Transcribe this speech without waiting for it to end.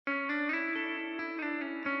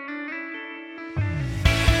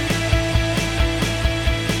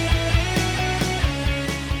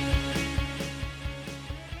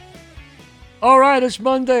All right, it's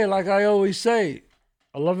Monday, like I always say.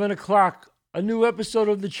 11 o'clock, a new episode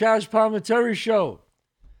of the Chazz Palminteri Show.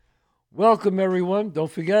 Welcome, everyone.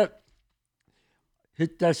 Don't forget,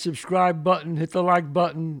 hit that subscribe button, hit the like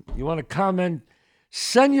button. You want to comment,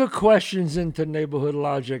 send your questions into Neighborhood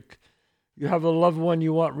Logic. You have a loved one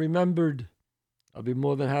you want remembered, I'll be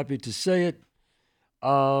more than happy to say it.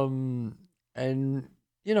 And,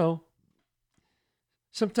 you know,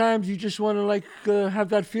 sometimes you just want to have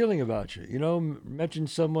that feeling about you, mention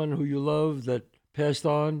someone who you love that passed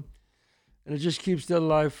on, and it just keeps their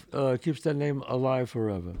life, keeps their name alive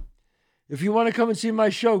forever. If you want to come and see my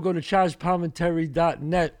show, go to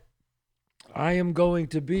chazzpalminteri.net. I am going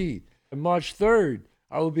to be on March 3rd.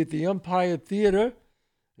 I will be at the Empire Theater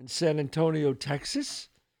in San Antonio, Texas.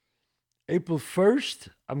 April 1st,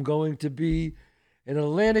 I'm going to be in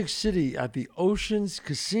Atlantic City at the Oceans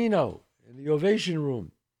Casino in the Ovation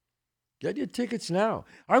Room. Get your tickets now.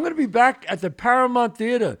 I'm going to be back at the Paramount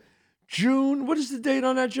Theater June. What is the date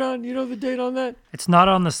on that, John? You know the date on that? It's not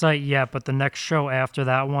on the site yet, but the next show after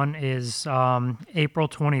that one is April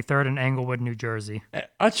 23rd in Englewood, New Jersey.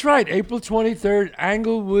 That's right, April 23rd,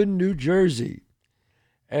 Englewood, New Jersey.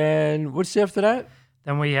 And what's after that?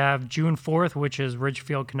 Then we have June 4th, which is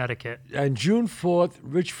Ridgefield, Connecticut. And June 4th,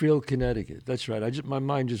 Ridgefield, Connecticut. That's right. My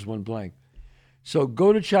mind just went blank. So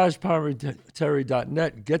go to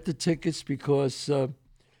chazzpalminteri.net, get the tickets because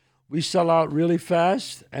we sell out really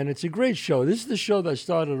fast, and it's a great show. This is the show that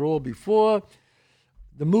started it all before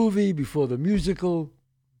the movie, before the musical.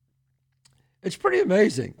 It's pretty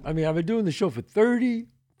amazing. I mean, I've been doing the show for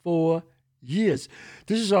 34 years.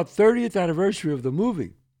 This is our 30th anniversary of the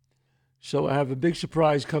movie. So I have a big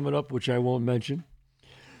surprise coming up, which I won't mention.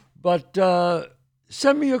 But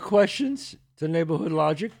send me your questions to Neighborhood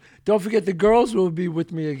Logic. Don't forget the girls will be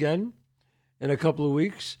with me again in a couple of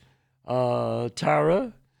weeks.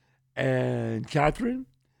 Tara and Catherine.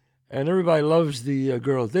 And everybody loves the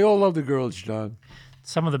girls. They all love the girls, John.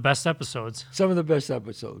 Some of the best episodes. Some of the best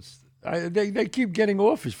episodes. They keep getting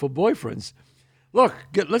offers for boyfriends. Look,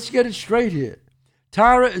 let's get it straight here.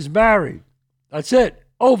 Tara is married. That's it.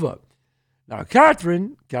 Over. Now,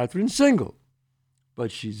 Catherine's single,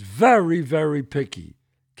 but she's very, very picky.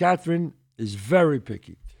 Catherine is very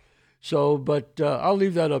picky. So, but I'll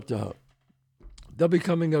leave that up to her. They'll be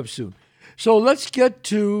coming up soon. So let's get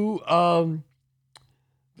to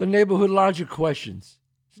the Neighborhood Logic questions.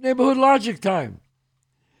 It's Neighborhood Logic time.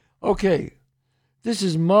 Okay, this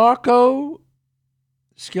is Marco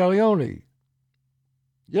Scaglione.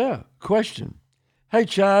 Yeah, question. Hey,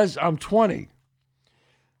 Chazz, I'm 20.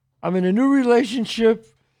 I'm in a new relationship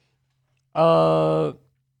for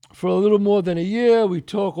a little more than a year. We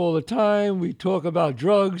talk all the time. We talk about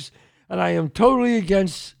drugs, and I am totally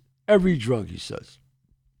against every drug, he says.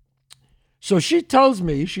 So she tells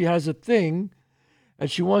me she has a thing,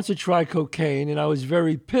 and she wants to try cocaine, and I was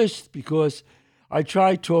very pissed because I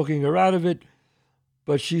tried talking her out of it,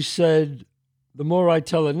 but she said the more I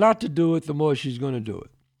tell her not to do it, the more she's going to do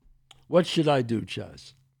it. What should I do,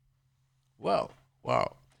 Chazz? Well,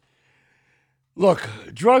 wow. Look,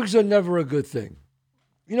 drugs are never a good thing.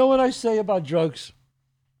 You know what I say about drugs?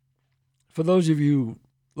 For those of you,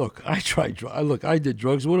 look, I tried drugs. Look, I did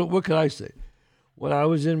drugs. What can I say? When I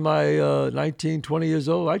was in my 19, 20 years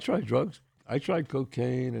old, I tried drugs. I tried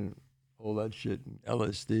cocaine and all that shit, and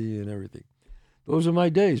LSD and everything. Those are my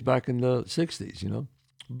days back in the 60s,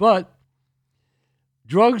 But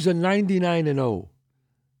drugs are 99-0.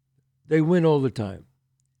 They win all the time.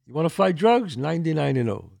 You want to fight drugs?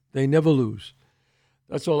 99-0. They never lose.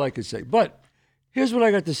 That's all I can say. But here's what I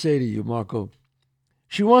got to say to you, Marco.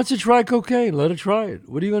 She wants to try cocaine. Let her try it.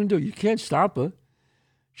 What are you going to do? You can't stop her.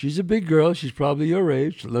 She's a big girl. She's probably your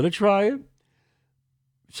age. Let her try it.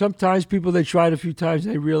 Sometimes people, they try it a few times,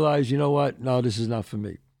 and they realize, you know what? No, this is not for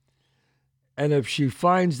me. And if she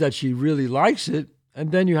finds that she really likes it,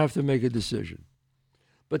 and then you have to make a decision.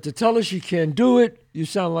 But to tell her she can't do it, you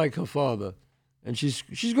sound like her father. And she's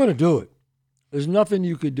going to do it. There's nothing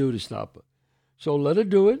you could do to stop her. So let her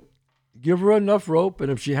do it. Give her enough rope,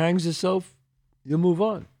 and if she hangs herself, you move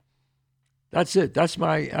on. That's it. That's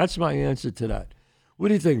my answer to that. What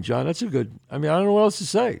do you think, John? That's a good. I don't know what else to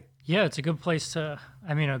say. Yeah, it's a good place to.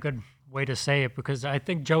 A good way to say it, because I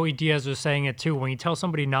think Joey Diaz was saying it too. When you tell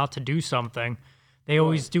somebody not to do something, they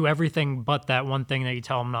always do everything but that one thing that you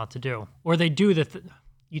tell them not to do, or they do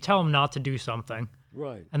you tell them not to do something,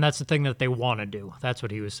 right? And that's the thing that they want to do. That's what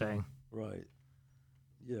he was saying. Right.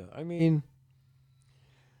 Yeah.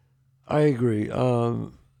 I agree.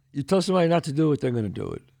 You tell somebody not to do it, they're going to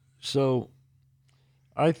do it. So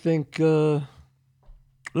I think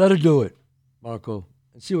let her do it, Marco,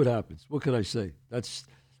 and see what happens. What can I say?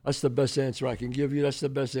 That's the best answer I can give you. That's the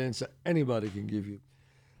best answer anybody can give you.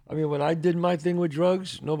 I mean, when I did my thing with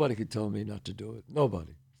drugs, nobody could tell me not to do it.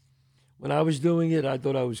 Nobody. When I was doing it, I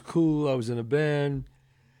thought I was cool. I was in a band.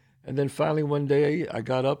 And then finally one day I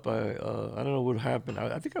got up. I don't know what happened.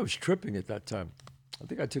 I think I was tripping at that time. I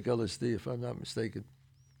think I took LSD, if I'm not mistaken.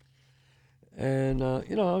 And, I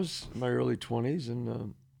was in my early 20s,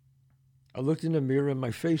 and I looked in the mirror and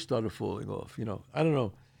my face started falling off. I don't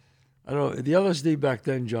know. The LSD back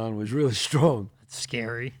then, John, was really strong. It's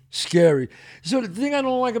scary. Scary. So the thing I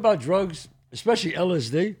don't like about drugs, especially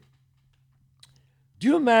LSD, do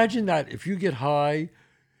you imagine that if you get high,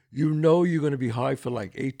 you know you're going to be high for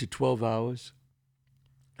like 8 to 12 hours?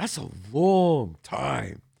 That's a long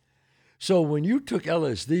time. So when you took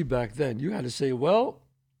LSD back then, you had to say, well,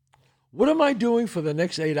 what am I doing for the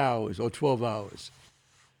next 8 hours or 12 hours?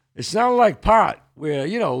 It's not like pot where,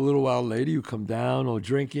 a little while later you come down, or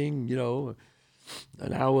drinking,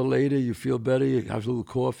 an hour later you feel better, you have a little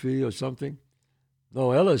coffee or something. No,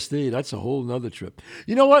 LSD, that's a whole nother trip.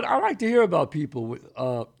 You know what? I like to hear about people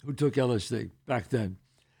who took LSD back then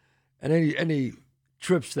and any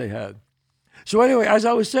trips they had. So anyway, as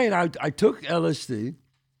I was saying, I took LSD,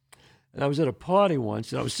 and I was at a party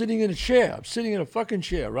once, and I was sitting in a chair. I'm sitting in a fucking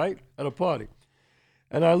chair, right, at a party.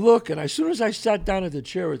 And I look, and as soon as I sat down at the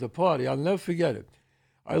chair at the party, I'll never forget it.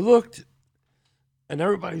 I looked, and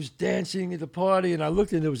everybody was dancing at the party, and I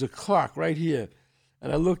looked, and there was a clock right here.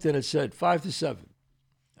 And I looked, and it said 5 to 7.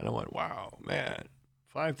 And I went, wow, man,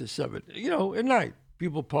 5 to 7. At night,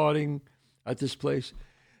 people partying at this place.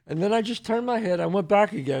 And then I just turned my head. I went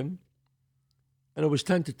back again, and it was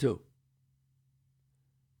 10 to 2.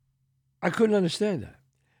 I couldn't understand that.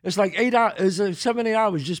 It's like 8 hours, 7, 8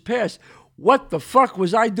 hours just passed. What the fuck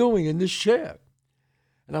was I doing in this chair?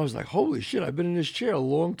 And I was like, holy shit, I've been in this chair a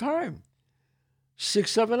long time. 6,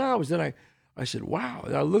 7 hours. Then I said, wow.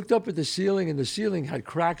 And I looked up at the ceiling, and the ceiling had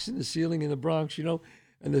cracks in the ceiling in the Bronx, and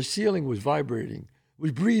the ceiling was vibrating. It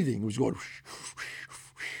was breathing. It was going.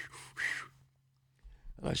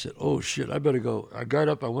 And I said, oh shit, I better go. I got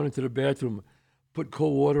up, I went into the bathroom, put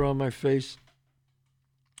cold water on my face.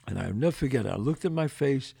 And I'll never forget it. I looked at my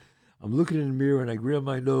face. I'm looking in the mirror, and I grabbed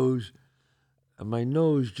my nose, and my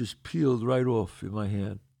nose just peeled right off in my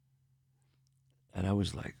hand. And I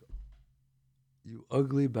was like, you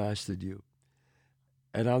ugly bastard, you.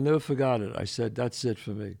 And I'll never forget it. I said, that's it for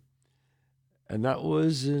me. And that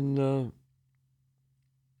was in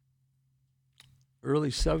early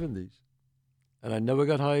 70s. And I never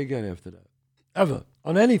got high again after that. Ever.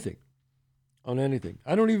 On anything.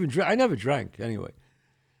 I don't even drink. I never drank anyway.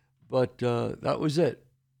 But that was it.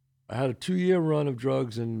 I had a 2-year run of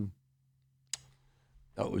drugs, and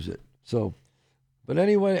that was it. So, but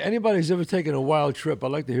anyway, anybody who's ever taken a wild trip,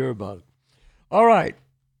 I'd like to hear about it. All right.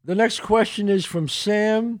 The next question is from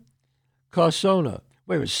Sam Carsona.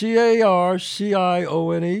 Wait a minute.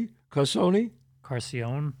 Carcione? Carsoni?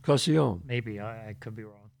 Carcione? Maybe. I could be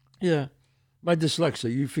wrong. Yeah. My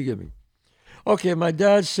dyslexia. You forgive me. Okay. My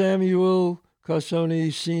dad, Samuel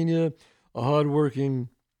Carsoni Sr., a hardworking,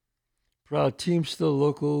 proud Teamster,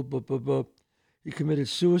 local, he committed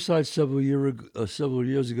suicide several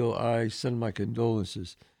years ago. I send my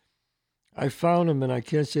condolences. I found him, and I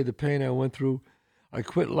can't say the pain I went through. I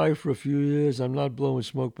quit life for a few years. I'm not blowing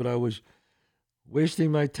smoke, but I was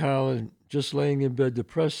wasting my talent, just laying in bed,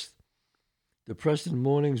 depressed in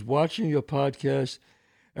mornings, watching your podcast.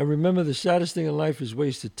 And remember, the saddest thing in life is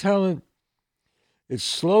wasted talent. It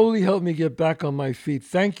slowly helped me get back on my feet.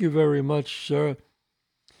 Thank you very much, sir.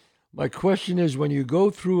 My question is, when you go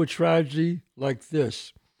through a tragedy like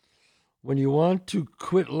this, when you want to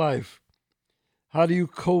quit life, how do you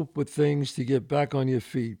cope with things to get back on your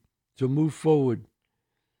feet, to move forward?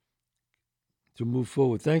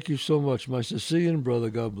 Thank you so much, my Sicilian brother.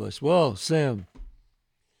 God bless. Well, Sam,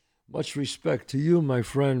 much respect to you, my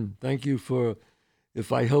friend. Thank you for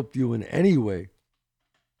if I helped you in any way.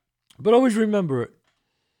 But always remember,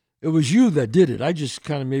 it was you that did it. I just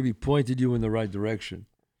kind of maybe pointed you in the right direction.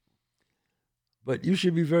 But you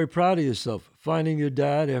should be very proud of yourself. Finding your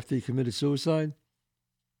dad after he committed suicide.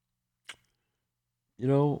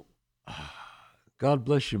 God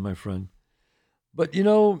bless you, my friend. But,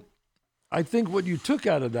 I think what you took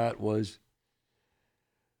out of that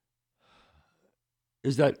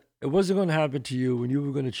is that it wasn't going to happen to you when you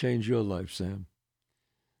were going to change your life, Sam.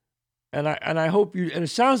 And I hope you, and it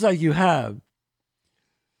sounds like you have,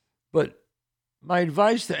 but my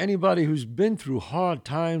advice to anybody who's been through hard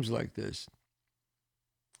times like this,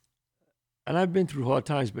 and I've been through hard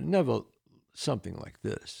times, but never something like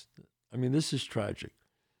this. I mean, this is tragic.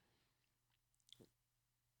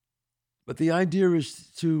 But the idea is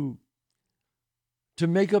to to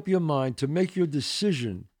make up your mind, to make your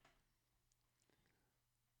decision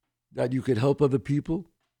that you could help other people,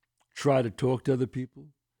 try to talk to other people,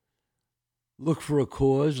 look for a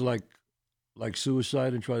cause like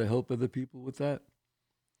suicide and try to help other people with that.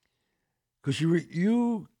 Because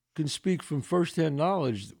you can speak from firsthand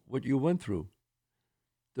knowledge what you went through,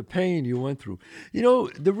 the pain you went through. You know,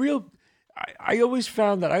 I always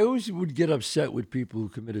found that I always would get upset with people who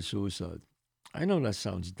committed suicide. I know that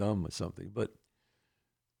sounds dumb or something, but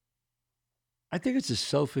I think it's a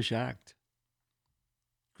selfish act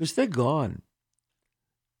because they're gone.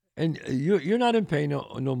 And you're not in pain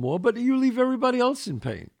no more, but you leave everybody else in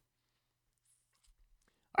pain.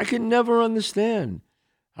 I can never understand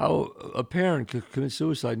how a parent could commit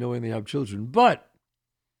suicide knowing they have children. But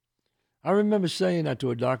I remember saying that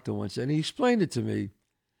to a doctor once, and he explained it to me.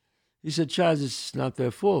 He said, Chazz, it's not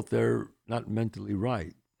their fault. They're not mentally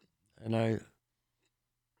right. And I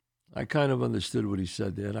kind of understood what he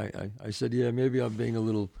said there. And I said, yeah, maybe I'm being a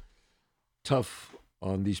little tough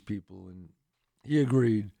on these people. And he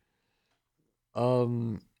agreed.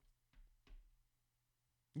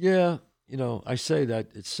 Yeah, you know, I say that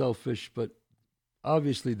it's selfish, but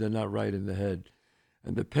obviously they're not right in the head.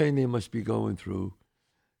 And the pain they must be going through,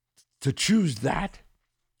 to choose that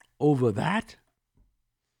over that,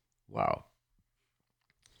 wow.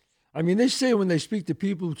 I mean, they say when they speak to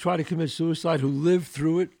people who try to commit suicide, who live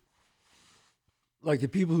through it, like the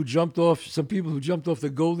people who jumped off, some people who jumped off the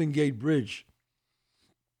Golden Gate Bridge.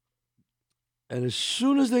 And as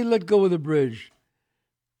soon as they let go of the bridge,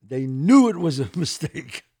 they knew it was a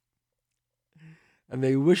mistake. And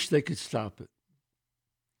they wished they could stop it.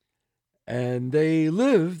 And they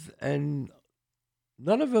lived, and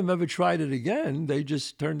none of them ever tried it again. They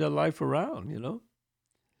just turned their life around, you know?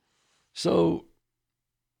 So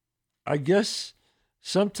I guess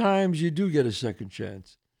sometimes you do get a second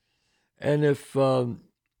chance. And if you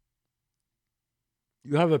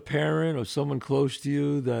have a parent or someone close to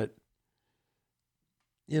you that,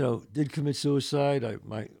 you know, did commit suicide,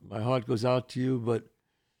 my heart goes out to you, but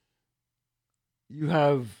you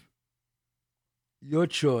have your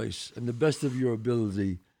choice and the best of your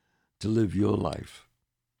ability to live your life.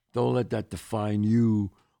 Don't let that define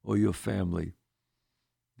you or your family.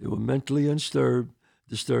 They were mentally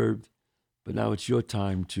disturbed, but now it's your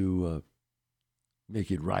time to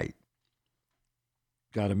make it right.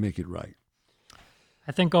 Got to make it right.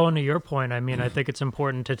 I think going to your point, I mean, I think it's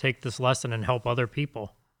important to take this lesson and help other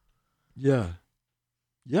people. Yeah.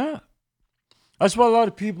 Yeah. That's why a lot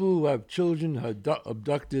of people who have children are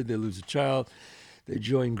abducted, they lose a child, they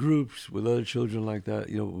join groups with other children like that,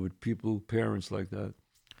 you know, with parents like that.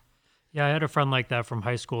 Yeah, I had a friend like that from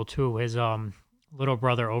high school too. His little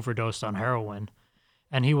brother overdosed on heroin,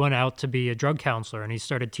 and he went out to be a drug counselor, and he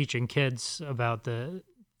started teaching kids about the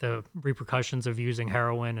repercussions of using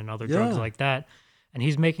heroin and other drugs like that. And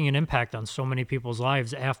he's making an impact on so many people's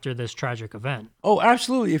lives after this tragic event. Oh,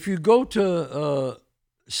 absolutely. If you go to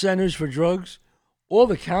centers for drugs, all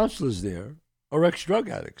the counselors there are ex-drug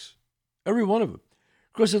addicts, every one of them.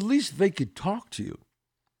 Because at least they could talk to you.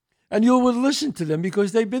 And you would listen to them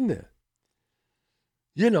because they've been there.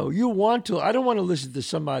 You know, I don't want to listen to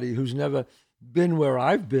somebody who's never been where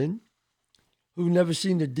I've been, who's never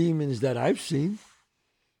seen the demons that I've seen.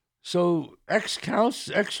 So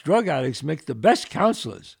ex-drug addicts make the best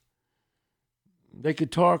counselors. They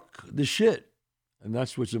could talk the shit, and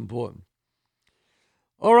that's what's important.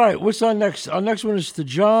 All right, what's our next? Our next one is to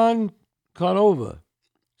John Conover,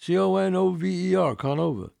 Conover,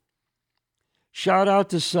 Conover. Shout out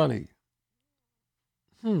to Sonny.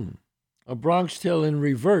 A Bronx Tale in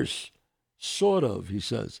reverse, sort of, he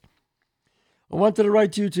says. I wanted to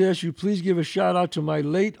write to you to ask you, please give a shout out to my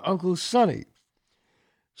late Uncle Sonny.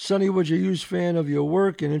 Sonny was a huge fan of your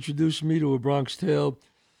work and introduced me to A Bronx Tale,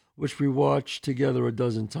 which we watched together a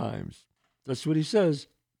dozen times. That's what he says.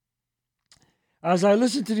 As I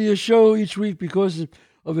listen to your show each week because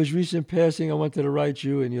of his recent passing, I wanted to write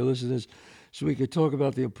you and your listeners so we could talk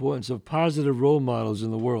about the importance of positive role models in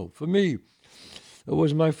the world. For me, it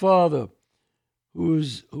was my father, who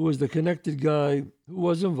was the connected guy who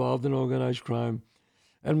was involved in organized crime,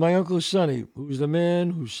 and my Uncle Sonny, who was the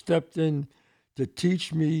man who stepped in to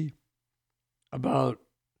teach me about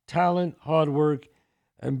talent, hard work,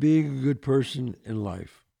 and being a good person in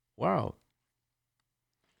life. Wow.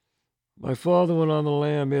 My father went on the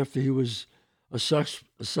lam after he was a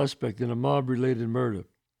suspect in a mob-related murder.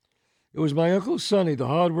 It was my Uncle Sonny, the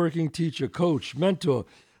hard-working teacher, coach, mentor,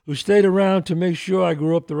 who stayed around to make sure I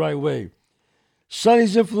grew up the right way.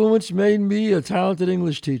 Sonny's influence made me a talented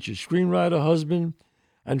English teacher, screenwriter, husband,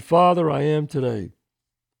 and father I am today.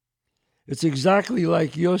 It's exactly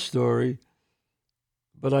like your story,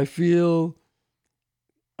 but I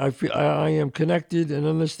am connected and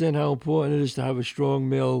understand how important it is to have a strong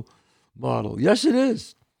male model. Yes, it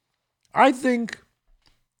is. I think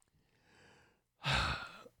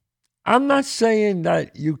I'm not saying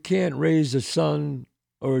that you can't raise a son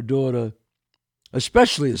or a daughter,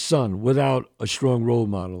 especially a son, without a strong role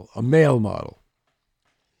model, a male model.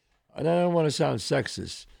 And I don't want to sound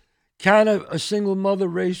sexist. Can a single mother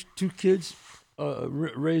raise two kids,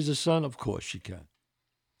 raise a son? Of course she can.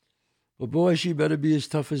 But boy, she better be as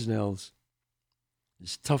tough as nails.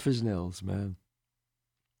 As tough as nails, man.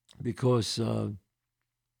 Because a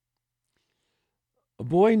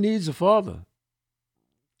boy needs a father.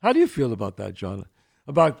 How do you feel about that, John?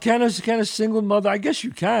 About can a single mother? I guess you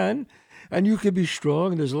can, and you can be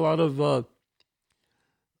strong. There's a lot of a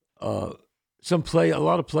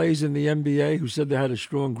lot of players in the NBA who said they had a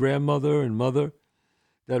strong grandmother and mother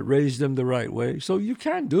that raised them the right way. So you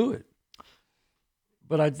can do it.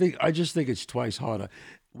 But I just think it's twice harder.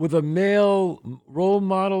 With a male role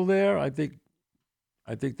model there, I think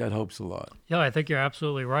that helps a lot. Yeah, I think you're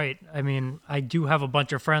absolutely right. I mean, I do have a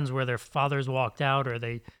bunch of friends where their fathers walked out or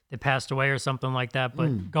they passed away or something like that.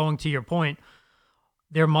 But going to your point,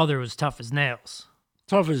 their mother was tough as nails.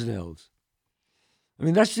 Tough as nails. I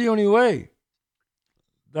mean, that's the only way.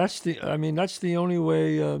 That's the only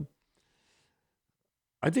way.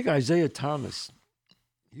 I think Isaiah Thomas,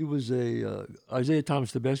 he was Isaiah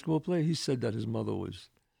Thomas, the basketball player. He said that his mother was,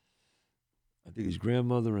 I think his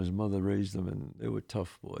grandmother and his mother raised him, and they were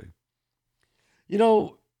tough, boy. You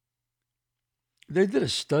know, they did a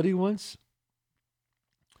study once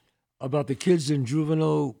about the kids in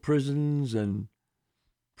juvenile prisons and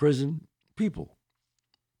prison people.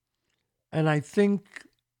 And I think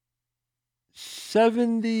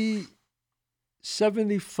 75%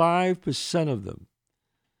 of them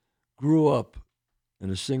grew up in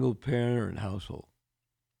a single parent household.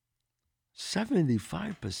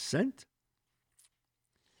 75%?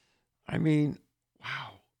 I mean,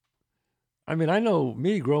 wow. I mean, I know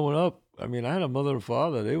me growing up, I mean, I had a mother and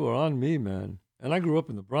father. They were on me, man. And I grew up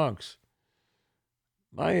in the Bronx.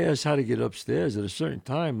 My ass had to get upstairs at a certain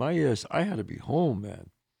time. I had to be home, man.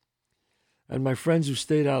 And my friends who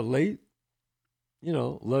stayed out late,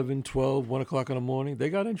 11, 12, 1 o'clock in the morning, they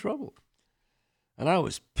got in trouble. And I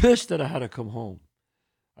was pissed that I had to come home.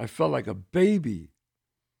 I felt like a baby.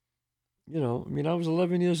 I was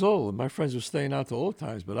 11 years old, and my friends were staying out to old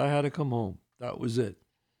times, but I had to come home. That was it.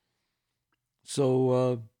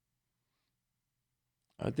 So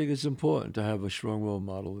I think it's important to have a strong role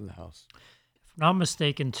model in the house. If I'm not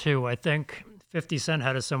mistaken, too, I think 50 Cent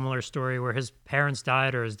had a similar story where his parents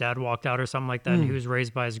died or his dad walked out or something like that, and he was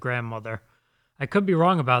raised by his grandmother. I could be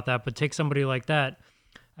wrong about that, but take somebody like that.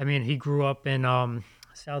 I mean, he grew up in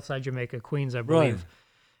Southside Jamaica, Queens, I believe. Right.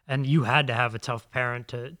 And you had to have a tough parent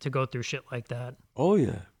to go through shit like that. Oh,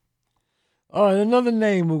 yeah. All right, another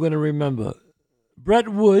name we're going to remember. Brett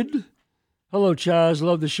Wood. Hello, Chazz.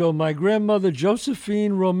 Love the show. My grandmother,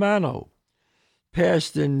 Josephine Romano,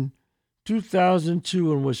 passed in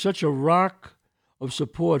 2002 and was such a rock of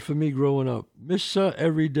support for me growing up. Miss her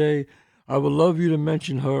every day. I would love you to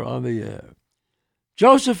mention her on the air.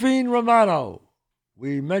 Josephine Romano,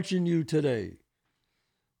 we mention you today.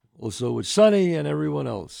 Also with Sonny and everyone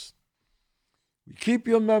else. We keep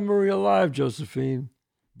your memory alive, Josephine.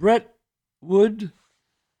 Brett Wood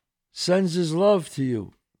sends his love to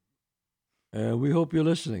you. And we hope you're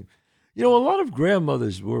listening. A lot of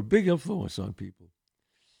grandmothers were a big influence on people.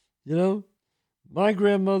 My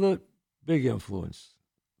grandmother, big influence.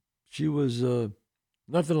 She was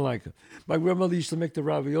nothing like her. My grandmother used to make the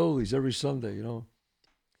raviolis every Sunday,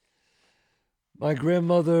 My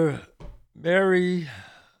grandmother, Mary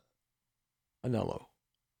Anello.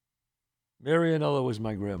 Mary Anello was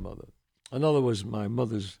my grandmother. Anello was my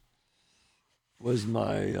mother's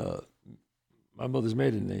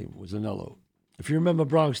maiden name was Anello. If you remember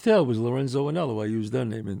Bronx Tale, it was Lorenzo Anello. I used their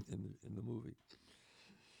name in the movie.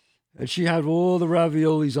 And she had all the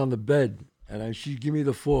raviolis on the bed, and she'd give me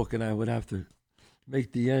the fork, and I would have to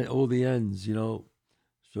make all the ends,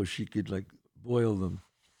 so she could boil them.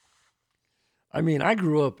 I mean, I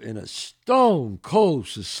grew up in a stone-cold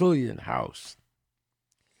Sicilian house.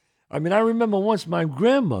 I mean, I remember once my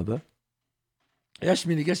grandmother asked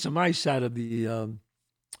me to get some ice out of the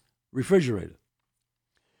refrigerator.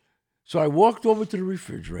 So I walked over to the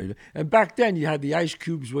refrigerator, and back then you had the ice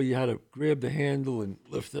cubes where you had to grab the handle and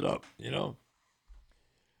lift it up,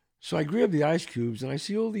 So I grabbed the ice cubes, and I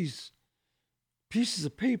see all these pieces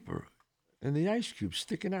of paper and the ice cubes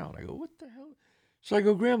sticking out. I go, what the hell? So I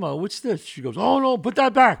go, Grandma, what's this? She goes, oh, no, put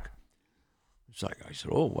that back. It's like, I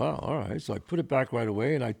said, oh, wow, all right. So I put it back right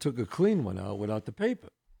away, and I took a clean one out without the paper.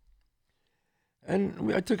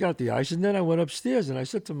 And I took out the ice, and then I went upstairs, and I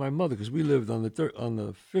said to my mother, because we lived on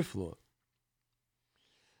the fifth floor.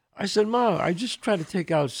 I said, Ma, I just tried to take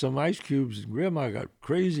out some ice cubes, and Grandma got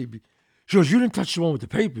crazy. She goes, you didn't touch the one with the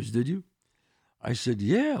papers, did you? I said,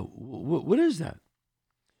 yeah, what is that?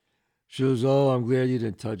 She goes, oh, I'm glad you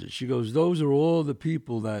didn't touch it. She goes, those are all the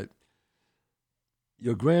people that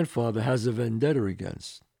your grandfather has a vendetta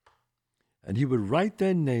against. And he would write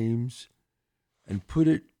their names and put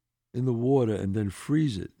it in the water and then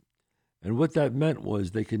freeze it. And what that meant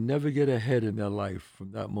was they could never get ahead in their life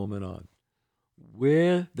from that moment on.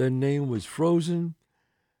 Where their name was frozen,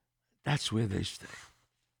 that's where they stay.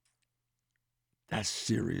 That's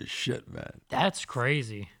serious shit, man. That's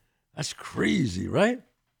crazy. That's crazy, right?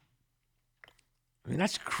 I mean,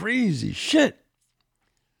 that's crazy shit.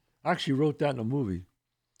 I actually wrote that in a movie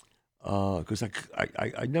because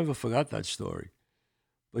I never forgot that story.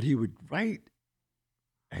 But he would write,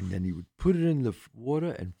 and then he would put it in the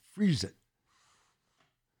water and freeze it.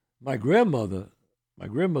 My grandmother,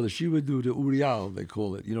 she would do the urial, they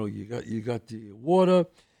call it. You know, you got the water,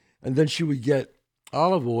 and then she would get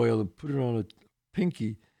olive oil and put it on a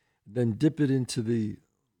pinky, then dip it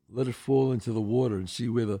let it fall into the water and see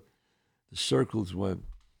where the circles went.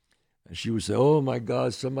 And she would say, oh my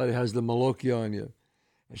God, somebody has the malokia on you.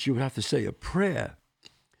 And she would have to say a prayer.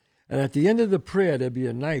 And at the end of the prayer, there'd be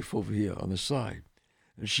a knife over here on the side.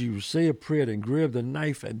 And she would say a prayer and grab the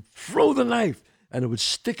knife and throw the knife, and it would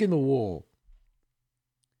stick in the wall.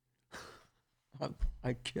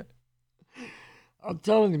 I can't. I'm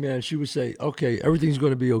telling you, man, she would say, okay, everything's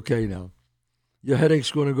going to be okay now. Your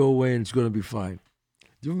headache's going to go away and it's going to be fine.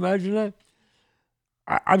 Do you imagine that?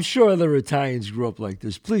 I'm sure other Italians grew up like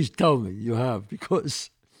this. Please tell me you have, because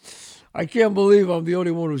I can't believe I'm the only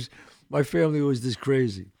one my family was this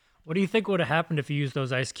crazy. What do you think would have happened if you used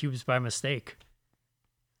those ice cubes by mistake?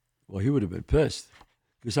 Well, he would have been pissed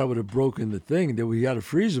because I would have broken the thing. Then we had to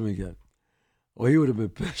freeze him again. Or he would have been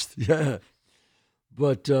pissed. Yeah.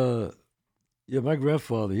 But, my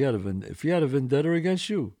grandfather, if he had a vendetta against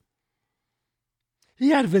you, he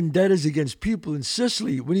had vendettas against people in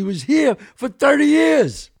Sicily when he was here for 30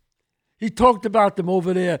 years. He talked about them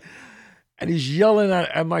over there, and he's yelling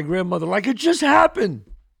at my grandmother like it just happened.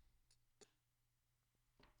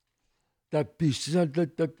 That piece, what do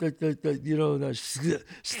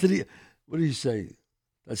you say?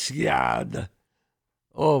 That sciad.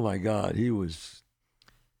 Oh my God, he was.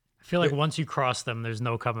 I feel like once you cross them, there's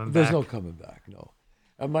no coming back. There's no coming back, no.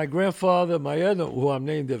 And my grandfather, who I'm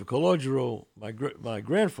named after, Calogero, my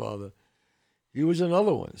grandfather, he was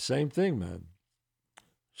another one. Same thing, man.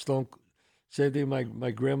 Same thing,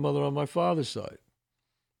 my grandmother on my father's side.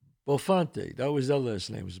 Bofante, that was their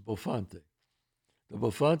last name, was Bofante. The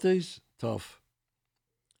Bofantes, tough.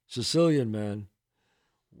 Sicilian, man.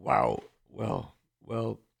 Wow. Well.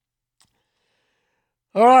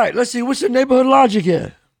 All right, let's see. What's the neighborhood logic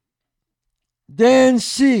here? Dan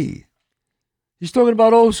C. He's talking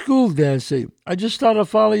about old school, Dan C. I just started to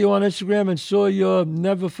follow you on Instagram and saw your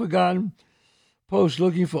never forgotten post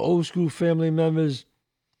looking for old school family members.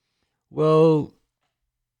 Well,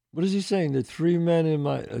 what is he saying? The three men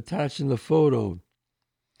attached in the photo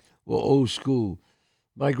were old school.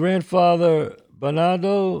 My grandfather,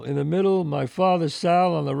 Bernardo, in the middle, my father,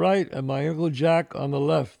 Sal, on the right, and my uncle, Jack, on the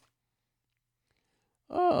left.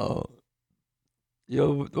 Oh.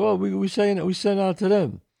 Well, we send out to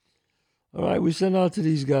them. All right, we send out to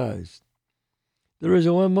these guys. There is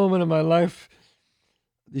one moment in my life,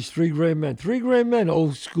 these three great men,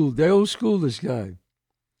 old school. They old school, this guy.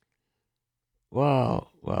 Wow.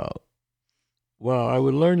 I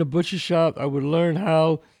would learn the butcher shop. I would learn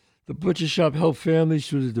how the butcher shop helped families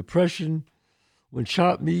through the Depression when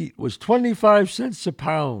chopped meat was 25 cents a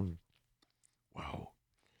pound. Wow.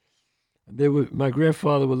 And my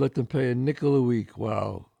grandfather would let them pay a nickel a week.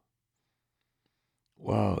 Wow.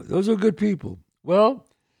 Those are good people. Well,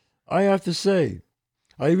 I have to say,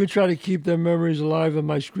 I even try to keep their memories alive in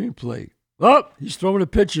my screenplay. Oh, he's throwing a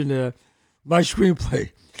pitch in there. My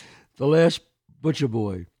screenplay, The Last Butcher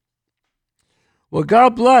Boy. Well,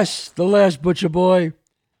 God bless The Last Butcher Boy.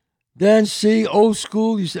 Dan C., old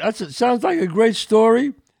school. You said, sounds like a great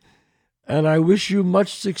story, and I wish you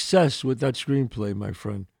much success with that screenplay, my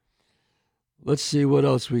friend. Let's see what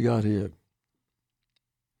else we got here.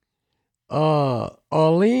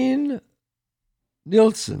 Arlene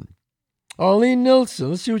Nilsson.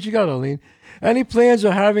 Let's see what you got, Arlene. Any plans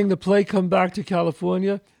of having the play come back to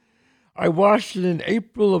California? I watched it in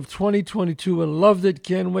April of 2022 and loved it.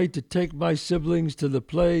 Can't wait to take my siblings to the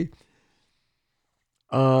play.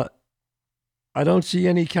 I don't see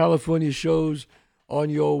any California shows on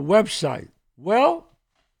your website. Well,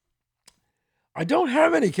 I don't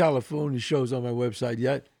have any California shows on my website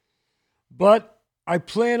yet, but I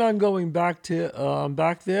plan on going back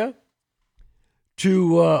there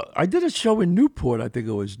to. I did a show in Newport. I think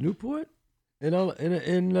it was Newport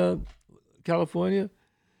in California,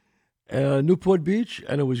 Newport Beach,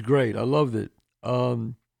 and it was great. I loved it.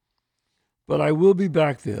 But I will be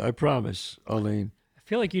back there. I promise, Arlene. I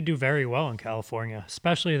feel like you do very well in California,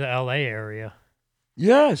 especially the LA area.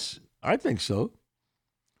 Yes, I think so.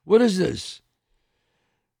 What is this?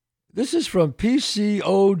 This is from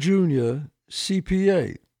PCO Junior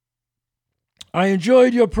CPA. I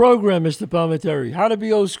enjoyed your program, Mr. Palminteri. How to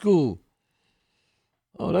be old school.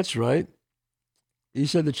 Oh, that's right. He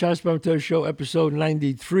said the Chazz Palminteri Show, episode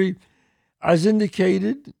 93. As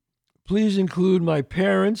indicated, please include my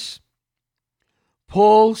parents,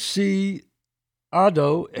 Paul C.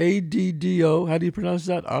 Addo, A-D-D-O. How do you pronounce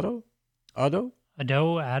that? Addo? Addo,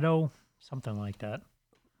 something like that.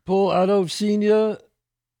 Paul Addo Sr.,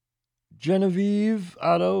 Genevieve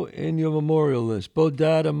Otto in your memorial list. Both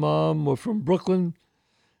dad and mom were from Brooklyn,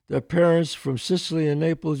 their parents from Sicily and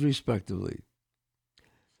Naples, respectively.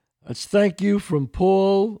 That's thank you from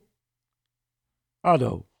Paul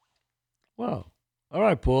Otto. Wow. All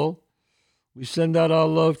right, Paul. We send out our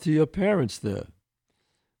love to your parents there.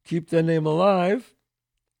 Keep their name alive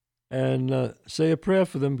and say a prayer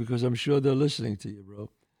for them because I'm sure they're listening to you,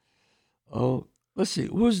 bro. Oh, let's see.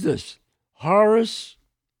 Who's this? Horace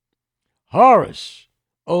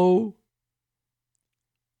O.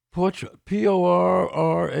 Portras,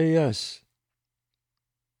 Porras.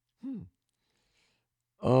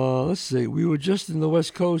 Let's see. We were just in the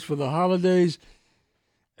West Coast for the holidays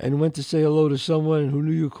and went to say hello to someone who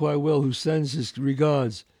knew you quite well who sends his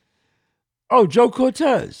regards. Oh, Joe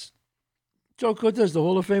Cortez. Joe Cortez, the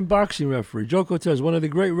Hall of Fame boxing referee. Joe Cortez, one of the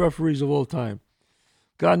great referees of all time.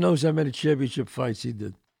 God knows how many championship fights he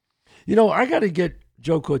did. You know, I got to get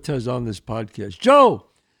Joe Cortez on this podcast. Joe,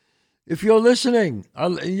 if you're listening,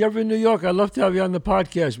 you're ever in New York, I'd love to have you on the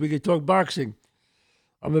podcast. We could talk boxing.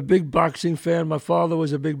 I'm a big boxing fan. My father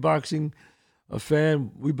was a big boxing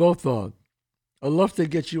fan. We both are. I'd love to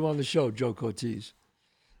get you on the show, Joe Cortez.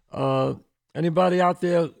 Anybody out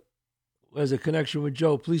there who has a connection with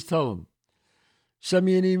Joe, please tell them. Send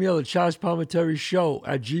me an email at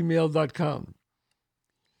chazzpalminterishow@gmail.com.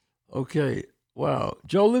 Okay. Wow.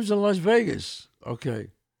 Joe lives in Las Vegas. Okay.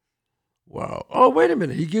 Wow. Oh, wait a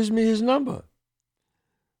minute. He gives me his number.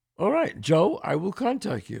 All right, Joe, I will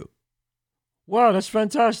contact you. Wow, that's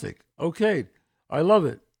fantastic. Okay. I love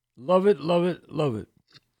it. Love it, love it, love it.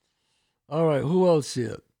 All right, who else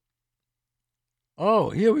here?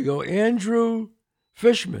 Oh, here we go. Andrew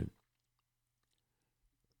Fishman.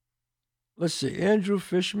 Let's see. Andrew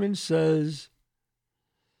Fishman says,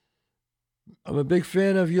 I'm a big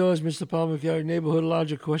fan of yours, Mr. Palminteri. Neighborhood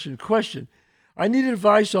Logic question. I need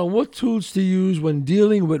advice on what tools to use when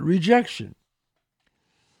dealing with rejection,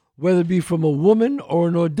 whether it be from a woman or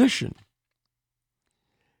an audition.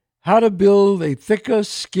 How to build a thicker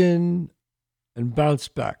skin and bounce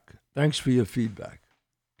back. Thanks for your feedback.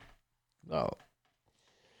 Now,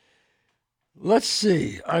 let's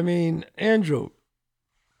see. I mean, Andrew,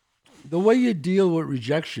 the way you deal with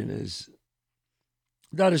rejection is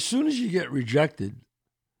that as soon as you get rejected,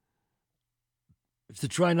 it's to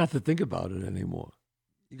try not to think about it anymore.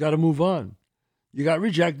 You got to move on. You got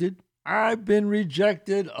rejected. I've been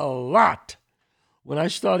rejected a lot. When I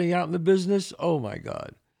started out in the business, oh my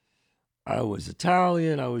God. I was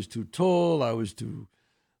Italian. I was too tall. I was too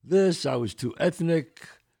this. I was too ethnic.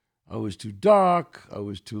 I was too dark. I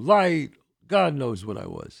was too light. God knows what I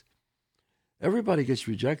was. Everybody gets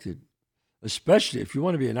rejected, especially if you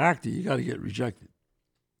want to be an actor, you got to get rejected.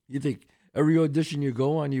 You think every audition you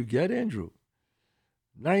go on, you get, Andrew?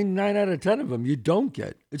 Nine out of 10 of them you don't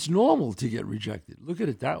get. It's normal to get rejected. Look at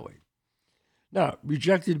it that way. Now,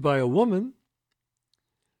 rejected by a woman,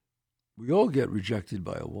 we all get rejected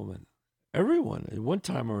by a woman. Everyone, at one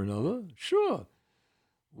time or another, sure.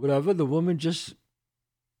 Whatever, the woman just,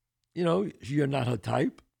 you're not her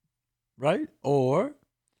type, right? Or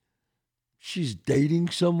she's dating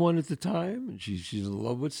someone at the time and she's in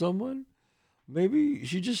love with someone. Maybe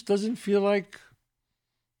she just doesn't feel like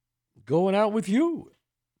going out with you.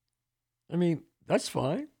 I mean, that's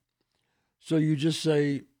fine. So you just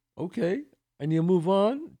say, okay, and you move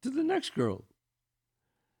on to the next girl.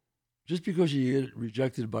 Just because you get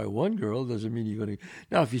rejected by one girl doesn't mean you're going to.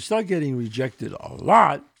 Now, if you start getting rejected a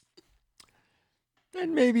lot,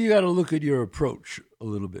 then maybe you got to look at your approach a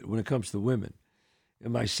little bit when it comes to women.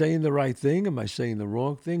 Am I saying the right thing? Am I saying the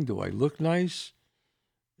wrong thing? Do I look nice?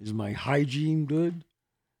 Is my hygiene good?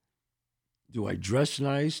 Do I dress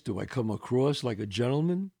nice? Do I come across like a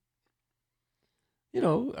gentleman?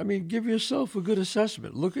 I mean, give yourself a good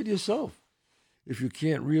assessment. Look at yourself. If you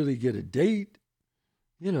can't really get a date,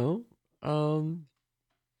 you know, um,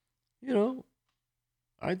 you know,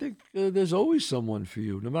 I think there's always someone for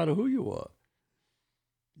you, no matter who you are.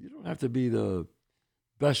 You don't have to be the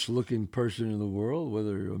best looking person in the world,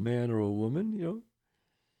 whether you're a man or a woman,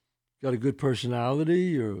 got a good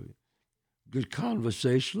personality or a good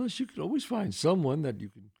conversationalist. You can always find someone that you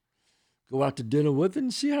can go out to dinner with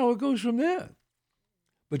and see how it goes from there.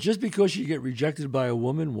 But just because you get rejected by a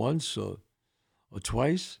woman once or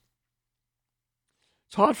twice,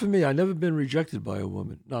 it's hard for me. I've never been rejected by a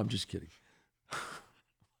woman. No, I'm just kidding.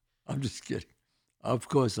 I'm just kidding. Of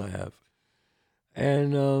course I have.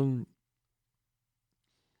 And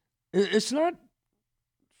it's not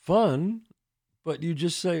fun, but you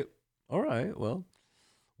just say, all right, well,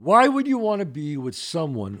 why would you want to be with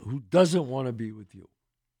someone who doesn't want to be with you?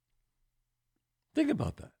 Think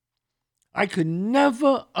about that. I could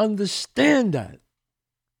never understand that.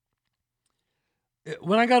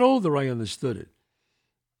 When I got older, I understood it.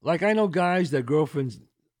 Like I know guys that girlfriends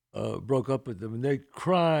broke up with them and they're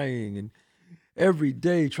crying and every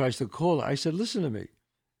day tries to call her. I said, listen to me.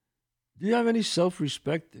 Do you have any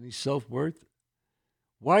self-respect, any self-worth?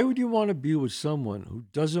 Why would you want to be with someone who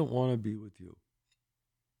doesn't want to be with you?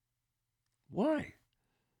 Why?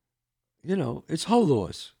 It's her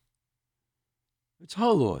loss. It's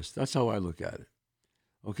her loss. That's how I look at it.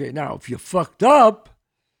 Okay, now if you're fucked up,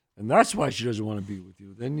 and that's why she doesn't want to be with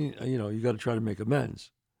you, then you got to try to make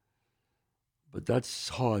amends. But that's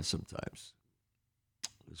hard sometimes.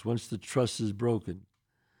 Because once the trust is broken,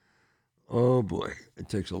 oh boy, it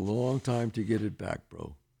takes a long time to get it back,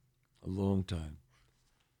 bro. A long time.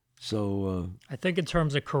 So I think in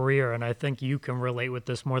terms of career, and I think you can relate with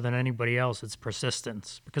this more than anybody else, it's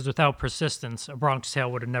persistence. Because without persistence, A Bronx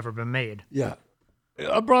Tale would have never been made. Yeah.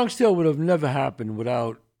 A Bronx Tale would have never happened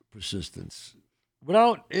without persistence.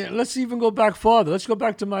 Let's even go back farther. Let's go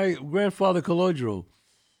back to my grandfather, Calogero,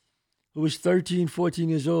 who was 13, 14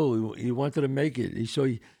 years old. He wanted to make it. So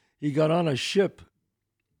he got on a ship.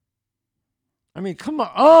 I mean, come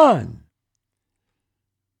on.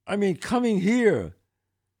 I mean, coming here,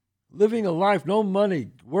 living a life, no money,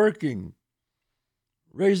 working,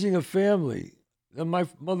 raising a family. Then my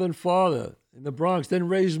mother and father in the Bronx then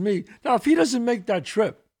raised me. Now, if he doesn't make that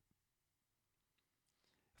trip,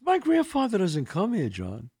 if my grandfather doesn't come here,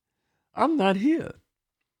 John, I'm not here.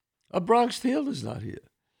 A Bronx Tale is not here.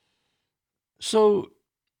 So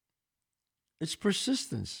it's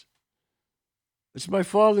persistence. It's my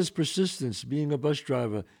father's persistence, being a bus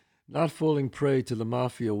driver, not falling prey to the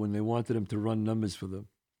mafia when they wanted him to run numbers for them.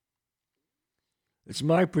 It's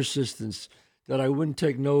my persistence that I would not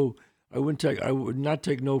take no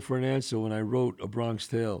for an answer when I wrote A Bronx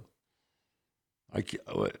Tale.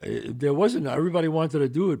 There wasn't, everybody wanted to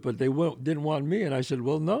do it, but they didn't want me. And I said,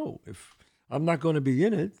 well, no, if I'm not going to be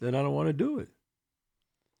in it, then I don't want to do it.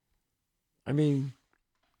 I mean,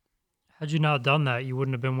 had you not done that, you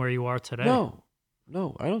wouldn't have been where you are today.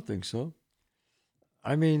 No, I don't think so.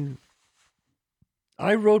 I mean,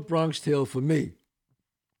 I wrote Bronx Tale for me.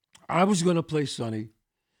 I was going to play Sonny.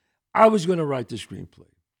 I was going to write the screenplay.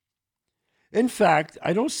 In fact,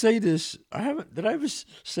 I don't say this. Did I ever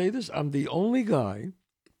say this? I'm the only guy.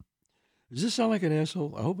 Does this sound like an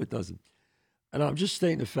asshole? I hope it doesn't. And I'm just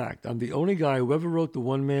stating the fact. I'm the only guy who ever wrote the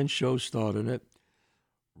one-man show, starred in it,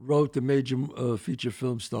 wrote the major feature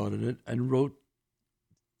film, starred in it, and wrote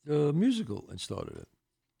the musical and starred in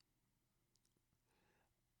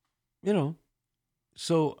it.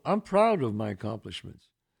 So I'm proud of my accomplishments.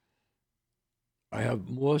 I have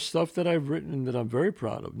more stuff that I've written that I'm very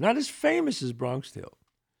proud of. Not as famous as Bronx Tale,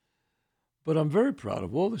 but I'm very proud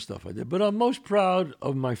of all the stuff I did. But I'm most proud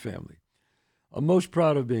of my family. I'm most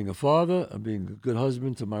proud of being a father, of being a good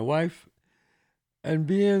husband to my wife, and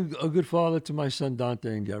being a good father to my son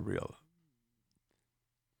Dante and Gabriella.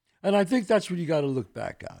 And I think that's what you got to look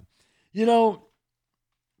back on.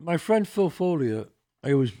 My friend Phil Folia,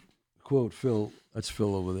 I always quote Phil, that's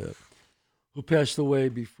Phil over there, who passed away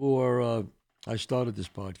before I started this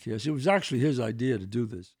podcast. It was actually his idea to do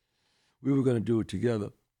this. We were going to do it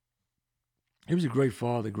together. He was a great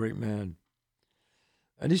father, great man.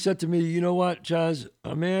 And he said to me, you know what, Chazz,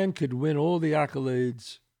 a man could win all the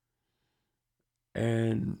accolades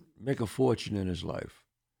and make a fortune in his life.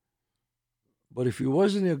 But if he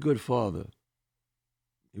wasn't a good father,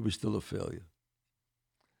 he was still a failure.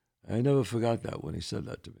 I never forgot that when he said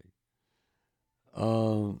that to me.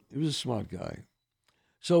 He was a smart guy.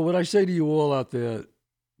 So what I say to you all out there,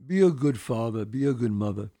 be a good father, be a good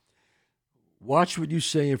mother. Watch what you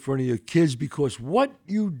say in front of your kids because what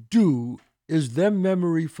you do is their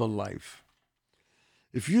memory for life.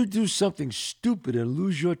 If you do something stupid and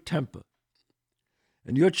lose your temper,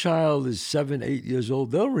 and your child is 7, 8 years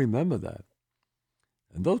old, they'll remember that.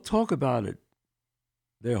 And they'll talk about it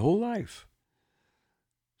their whole life.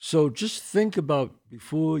 So just think about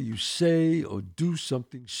before you say or do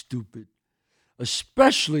something stupid,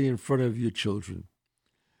 especially in front of your children.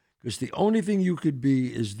 Because the only thing you could be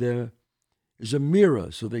is a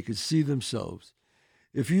mirror so they could see themselves.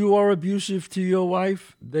 If you are abusive to your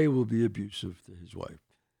wife, they will be abusive to his wife.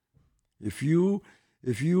 If you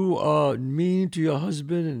are mean to your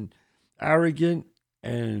husband and arrogant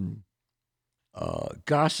and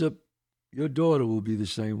gossip, your daughter will be the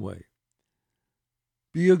same way.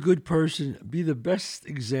 Be a good person. Be the best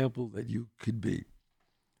example that you could be.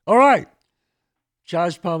 All right.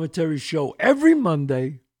 Chazz Palminteri show every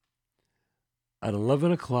Monday at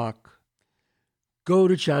 11 o'clock. Go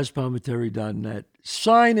to chazzpalminteri.net.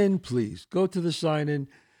 Sign in, please. Go to the sign in.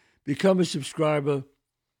 Become a subscriber.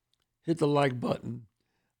 Hit the like button.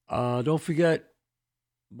 Don't forget,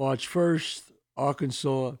 March 1st,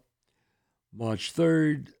 Arkansas. March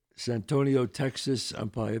 3rd, San Antonio, Texas,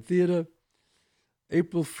 Empire Theater.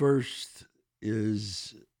 April 1st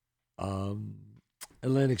is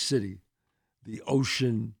Atlantic City, the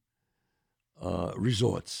Ocean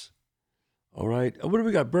Resorts. All right. What do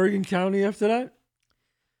we got? Bergen County after that?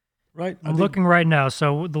 Right? I'm looking right now.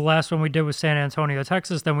 So the last one we did was San Antonio,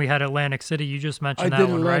 Texas. Then we had Atlantic City. You just mentioned that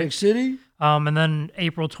one, right? I did Atlantic City. And then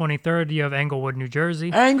April 23rd, you have Englewood, New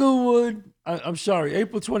Jersey. I'm sorry,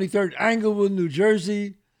 April 23rd, Englewood, New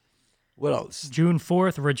Jersey. What else? June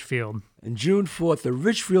 4th, Ridgefield. And June 4th, the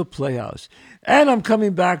Richfield Playhouse. And I'm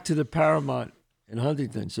coming back to the Paramount in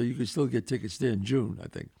Huntington, so you can still get tickets there in June, I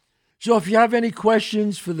think. So if you have any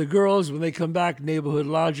questions for the girls when they come back, Neighborhood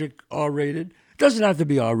Logic, R-rated. Doesn't have to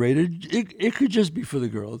be R-rated. It could just be for the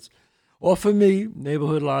girls. Or for me,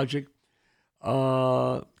 Neighborhood Logic.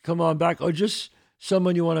 Come on back. Or just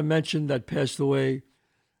someone you want to mention that passed away,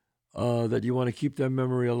 that you want to keep their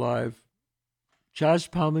memory alive. Chazz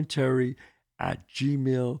Palminteri at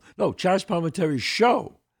Gmail. No, Chazz Palminteri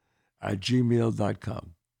Show at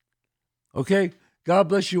gmail.com. Okay? God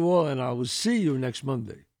bless you all, and I will see you next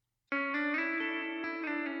Monday.